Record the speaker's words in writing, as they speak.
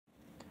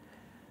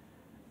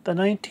The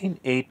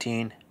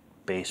 1918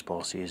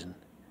 baseball season.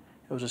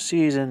 It was a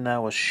season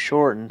that was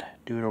shortened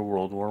due to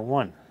World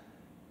War I.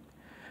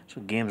 So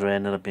games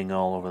ended up being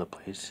all over the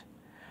place.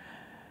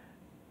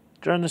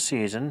 During the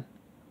season,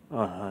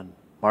 on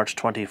March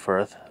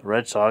 21st, the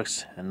Red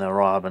Sox and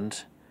the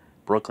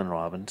Brooklyn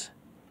Robins,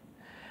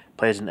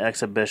 plays an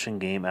exhibition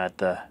game at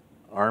the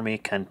Army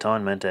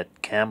Cantonment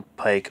at Camp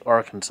Pike,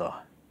 Arkansas.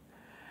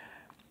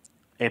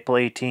 April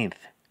 18th,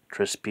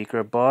 Chris Speaker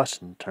of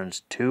Boston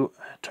turns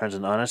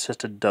an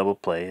unassisted double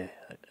play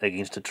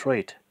against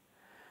Detroit.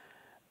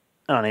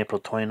 On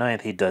April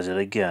 29th, he does it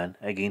again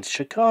against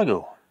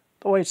Chicago,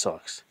 the White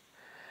Sox.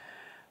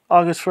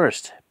 August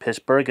 1st,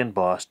 Pittsburgh and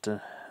Boston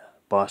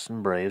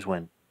Braves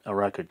went a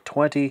record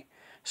 20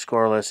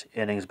 scoreless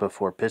innings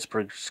before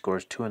Pittsburgh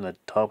scores 2 in the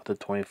top of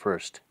the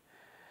 21st.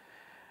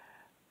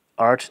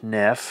 Art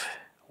Neff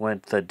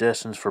went the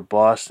distance for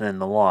Boston in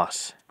the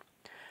loss.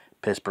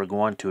 Pittsburgh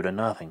won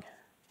 2-0.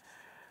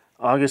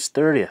 August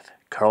 30th,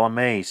 Carl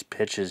Mays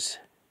pitches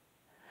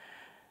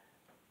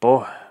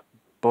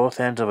both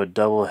ends of a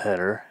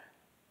doubleheader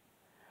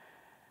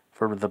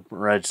for the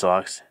Red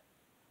Sox.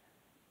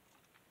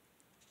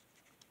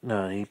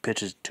 No, he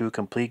pitches 2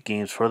 complete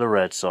games for the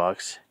Red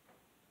Sox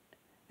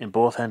in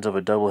both ends of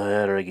a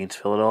doubleheader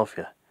against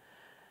Philadelphia.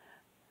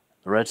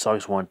 The Red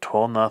Sox won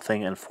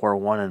 12-0 and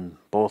 4-1 in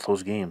both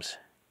those games.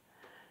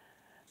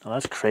 Now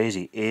that's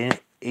crazy.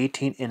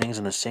 18 innings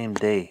in the same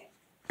day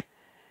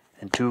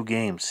in 2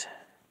 games.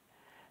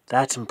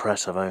 That's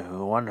impressive. I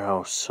wonder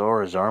how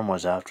sore his arm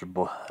was after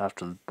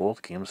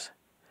both games.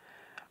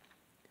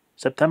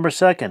 September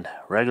 2nd,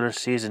 regular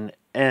season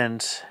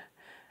ends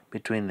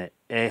between the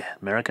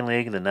American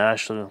League, the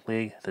National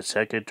League, the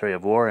Secretary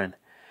of War, and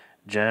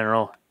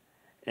General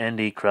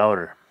N.D.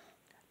 Crowder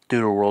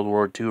due to World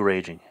War II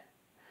raging.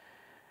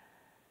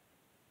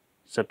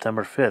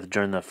 September 5th,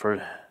 during the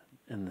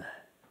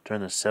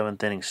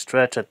 7th inning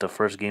stretch at the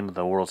first game of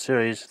the World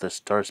Series, the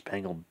Star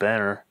Spangled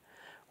Banner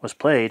was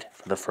played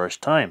for the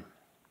first time.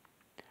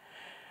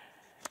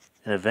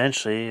 And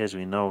eventually, as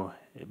we know,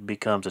 it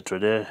becomes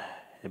a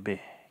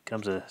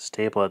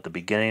staple at the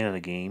beginning of the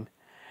game,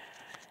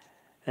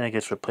 and it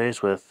gets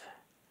replaced with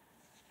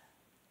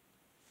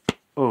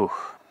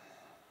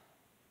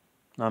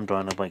I'm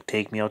drawing up like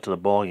 "Take Me Out to the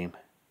Ball Game."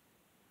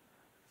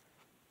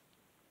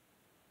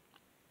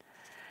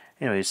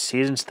 Anyways,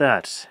 season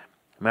stats.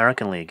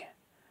 American League.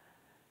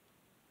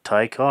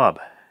 Ty Cobb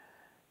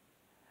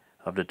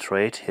of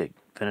Detroit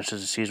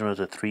finishes the season with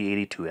a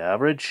 .382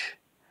 average.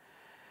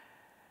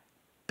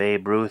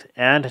 Babe Ruth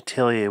and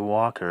Tilly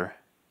Walker,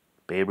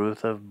 Babe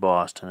Ruth of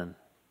Boston and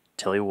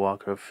Tilly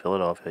Walker of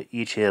Philadelphia,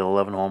 each hit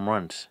 11 home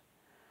runs.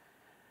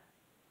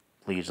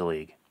 Leads the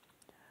league.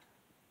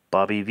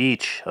 Bobby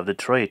Veach of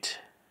Detroit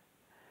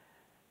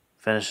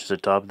finishes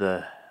atop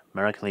the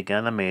American League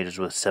and the majors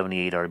with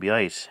 78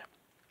 RBIs.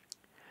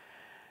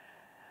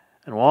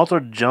 And Walter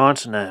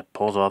Johnson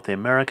pulls off the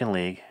American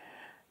League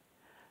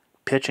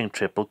pitching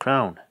Triple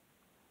Crown.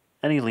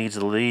 And he leads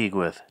the league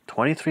with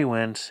 23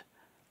 wins,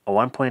 a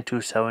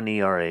 1.27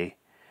 ERA,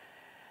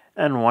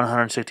 and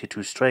 162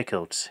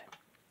 strikeouts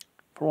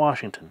for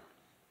Washington.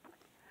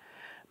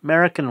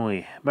 National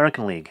League,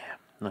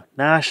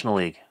 National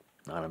League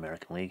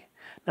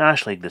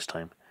this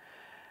time.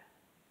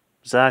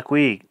 Zach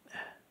Weeg,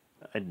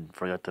 I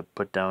forgot to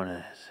put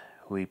down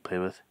who he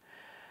played with,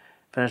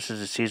 finishes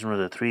the season with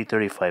a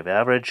 .335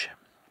 average.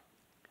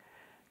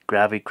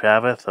 Gravy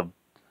Kravitz of,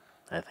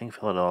 I think,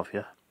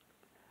 Philadelphia,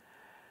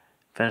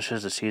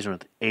 finishes the season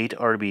with 8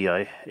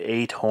 RBI,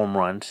 8 home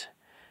runs.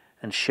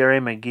 And Sherry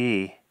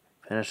McGee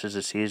finishes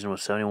the season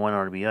with 71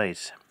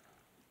 RBIs.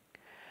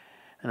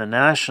 In the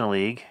National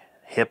League,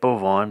 Hippo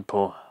Vaughn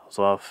pulls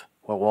off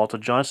what Walter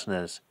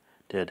Johnson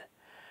did.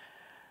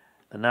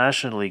 The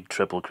National League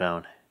Triple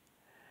Crown.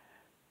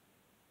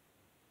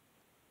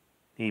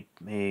 He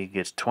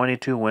gets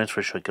 22 wins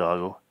for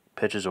Chicago,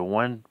 pitches a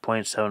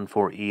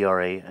 1.74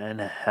 ERA, and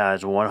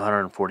has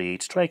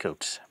 148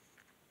 strikeouts.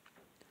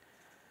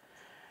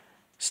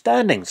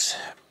 Standings.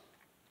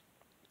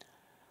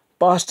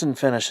 Boston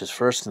finishes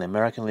first in the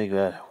American League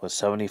with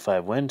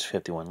 75 wins,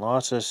 51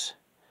 losses.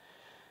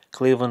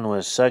 Cleveland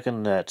was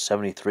second at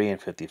 73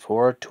 and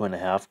 54,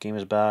 2.5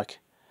 games back.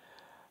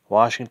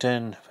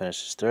 Washington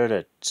finishes third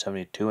at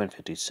 72 and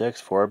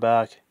 56, 4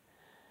 back.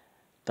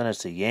 Then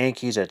it's the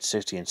Yankees at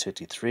 60 and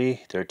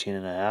 63,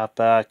 13.5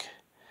 back.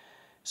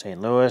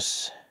 St.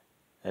 Louis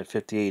at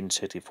 58 and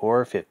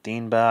 64,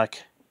 15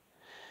 back.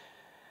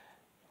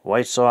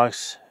 White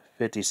Sox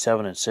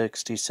 57 and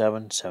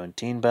 67,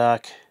 17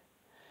 back.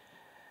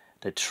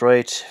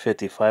 Detroit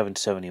 55 and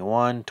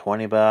 71,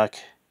 20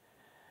 back.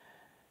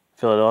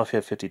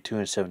 Philadelphia 52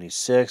 and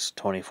 76,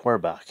 24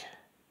 back.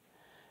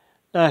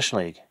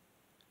 National League.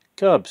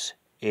 Cubs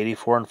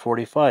 84 and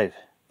 45,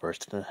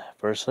 first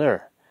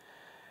there.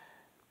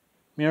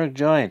 New York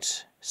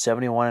Giants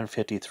 71 and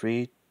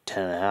 53,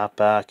 10.5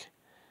 back.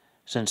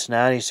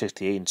 Cincinnati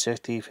 68 and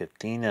 60,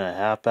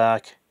 15.5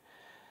 back.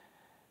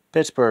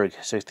 Pittsburgh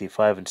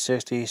 65 and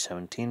 60,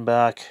 17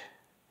 back.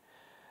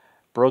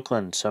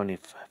 Brooklyn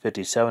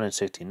 57 and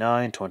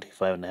 69,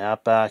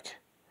 25.5 back.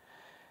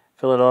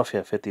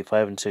 Philadelphia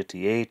 55 and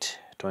 68,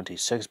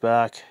 26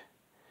 back.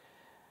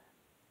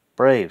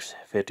 Braves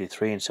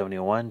 53 and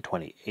 71,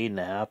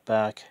 28.5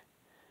 back.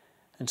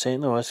 And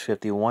St. Louis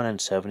 51 and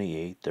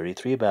 78,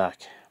 33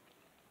 back.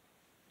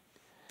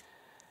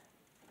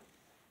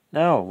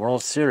 Now,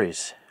 World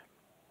Series.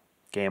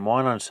 Game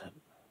 1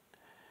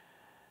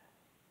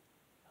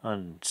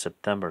 on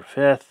September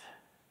 5th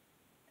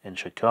in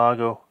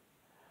Chicago.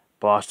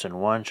 Boston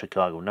 1,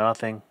 Chicago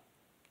nothing.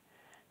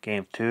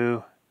 Game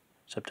 2,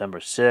 September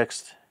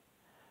 6th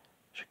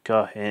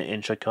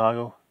in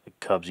Chicago. The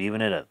Cubs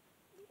even it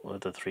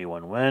with a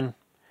 3-1 win.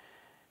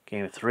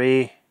 Game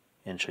 3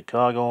 in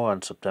Chicago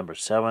on September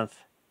 7th.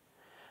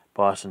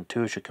 Boston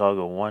 2,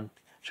 Chicago 1.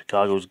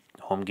 Chicago's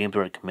home games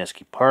were at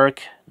Comiskey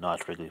Park,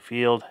 not Wrigley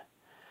Field.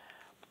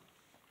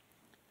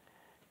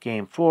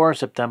 Game 4,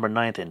 September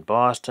 9th in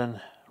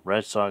Boston.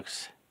 Red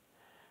Sox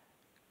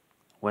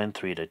win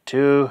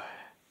 3-2.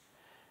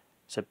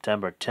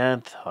 September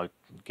 10th,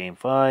 Game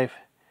 5.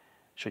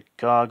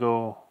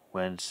 Chicago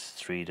wins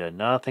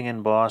 3-0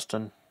 in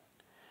Boston.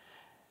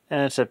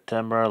 And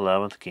September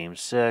 11th, Game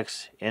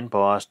 6 in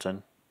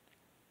Boston.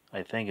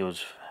 I think it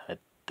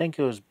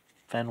was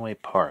Fenway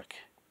Park,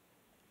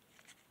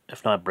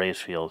 if not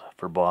Braves Field,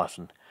 for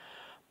Boston.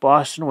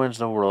 Boston wins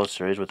the World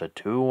Series with a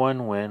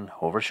 2-1 win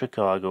over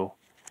Chicago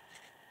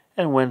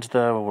and wins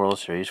the World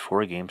Series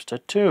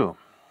 4-2.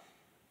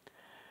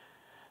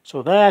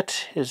 So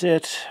that is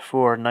it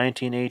for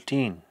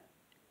 1918.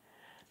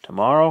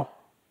 Tomorrow,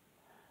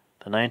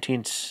 the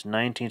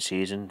 1919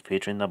 season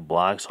featuring the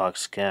Black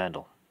Sox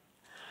scandal.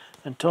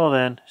 Until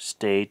then,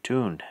 stay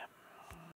tuned.